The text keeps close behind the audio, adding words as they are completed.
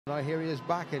Now here he is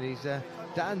back, and he's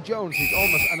Dan Jones. He's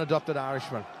almost an adopted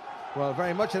Irishman. Well,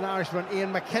 very much an Irishman.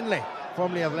 Ian McKinley,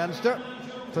 formerly of Leinster,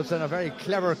 puts in a very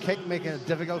clever kick, making it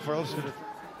difficult for Ulster.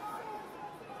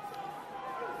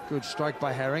 Good strike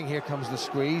by Herring. Here comes the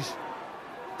squeeze.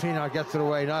 Pienaar gets it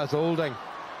away. Now it's Olding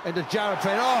into Jared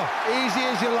Payne. Oh, easy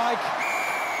as you like.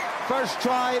 First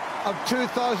try of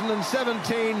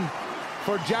 2017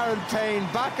 for Jared Payne,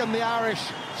 back in the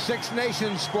Irish Six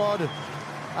Nations squad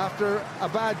after a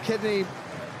bad kidney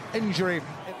injury.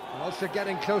 Ulster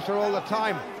getting closer all the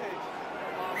time.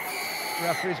 The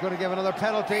referee's going to give another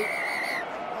penalty.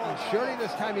 And surely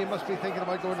this time he must be thinking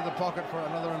about going to the pocket for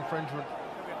another infringement.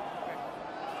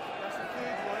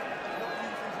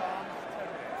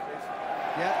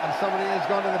 Yeah, and somebody has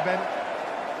gone to the bin.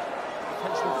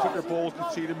 Potential quicker ball,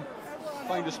 could see them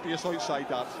find a space outside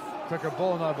that. Quicker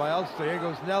ball now by Ulster. Here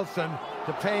goes Nelson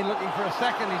to Payne, looking for a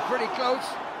second. He's pretty close.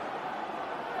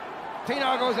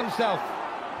 Pienaar goes himself.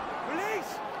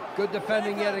 Release. Good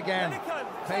defending yet again.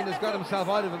 Payne has got himself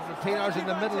out of it, but Pienaar's in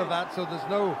the middle of that, so there's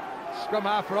no scrum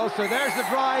half for Ulster. There's the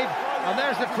drive, and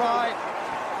there's the try.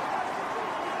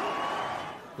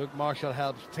 Luke Marshall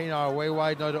helps. Pienaar way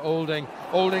wide now to Olding.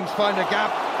 Olding's found a gap.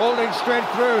 Olding straight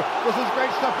through. This is great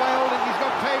stuff by Olding. He's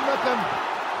got Payne with him.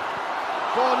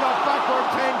 Ball knocked backward.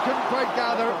 Payne couldn't quite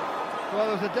gather. Well,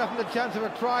 there's a definite chance of a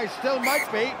try. Still might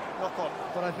be.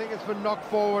 But I think it's been knocked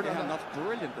forward. Yeah, and that's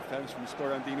brilliant defence from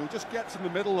Sperandino. Just gets in the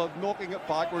middle of knocking it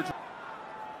backwards.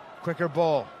 Quicker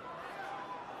ball.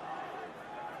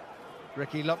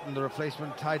 Ricky Lupton, the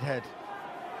replacement tight head.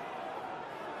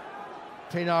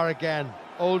 Pienaar again.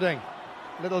 Olding.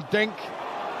 Little dink.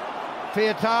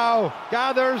 Piatau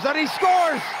gathers and he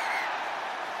scores!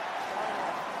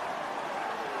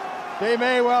 They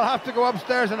may well have to go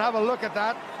upstairs and have a look at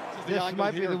that. This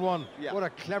might be the one. Yeah. What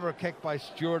a clever kick by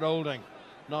Stuart Olding.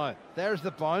 Now, there's the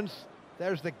bounce,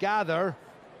 there's the gather,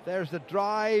 there's the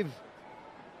drive,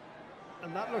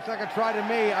 and that looks like a try to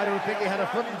me. I don't think he had a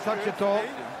foot in touch at all.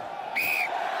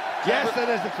 Yes, that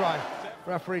is the try.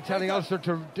 Referee telling Ulster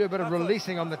to do a bit of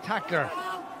releasing on the tackler.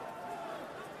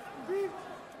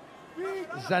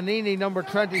 Zanini, number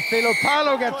 20. Philo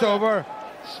Palo gets over.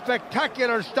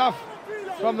 Spectacular stuff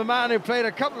from the man who played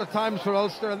a couple of times for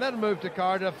Ulster and then moved to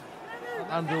Cardiff.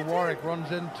 Andrew Warwick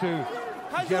runs into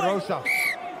Gerosa.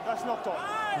 That's knocked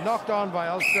on. Knocked on by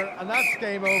Ulster, and that's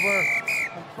game over.